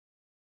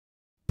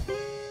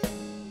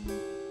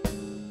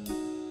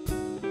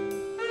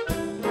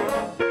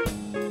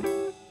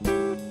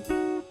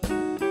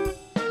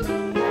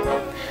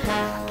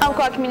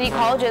Umpqua Community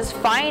College's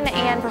Fine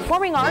and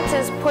Performing Arts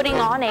is putting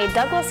on a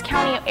Douglas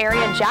County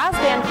area jazz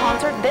band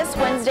concert this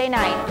Wednesday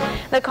night.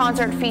 The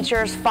concert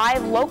features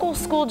 5 local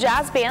school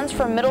jazz bands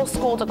from middle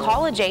school to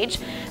college age.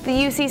 The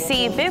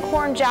UCC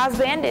Bighorn Jazz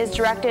Band is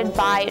directed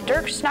by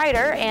Dirk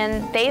Snyder,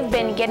 and they've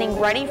been getting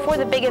ready for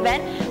the big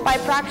event by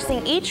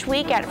practicing each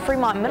week at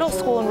Fremont Middle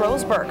School in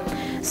Roseburg.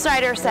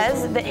 Snyder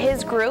says that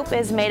his group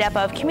is made up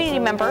of community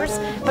members,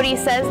 but he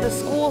says the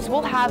schools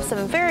will have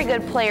some very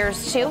good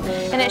players too,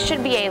 and it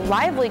should be a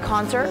lively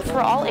concert for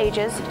all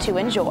ages to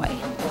enjoy.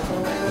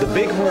 The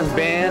Bighorn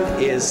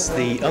Band is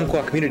the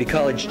Umpqua Community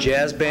College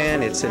Jazz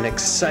Band. It's an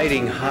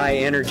exciting,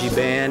 high-energy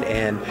band,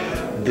 and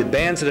the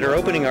bands that are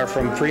opening are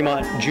from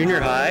Fremont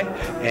Junior High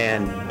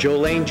and Joe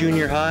Lane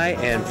Junior High,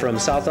 and from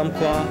South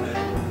Umpqua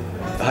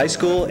High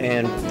School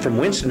and from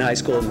Winston High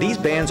School. These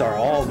bands are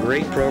all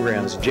great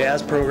programs,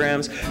 jazz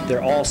programs.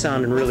 They're all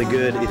sounding really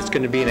good. It's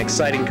going to be an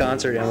exciting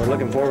concert, and we're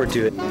looking forward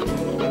to it.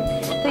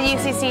 The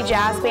UCC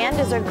Jazz Band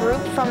is a group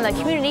from the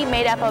community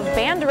made up of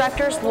band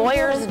directors,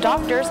 lawyers,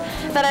 doctors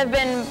that have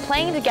been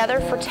playing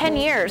together for 10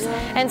 years.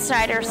 And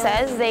Snyder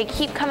says they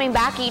keep coming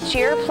back each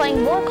year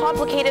playing more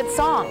complicated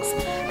songs.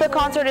 The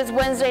concert is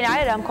Wednesday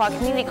night at Umpqua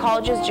Community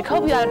College's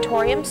Jacoby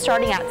Auditorium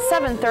starting at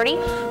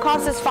 7:30.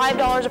 Cost is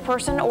 $5 a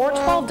person or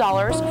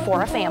 $12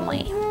 for a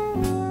family.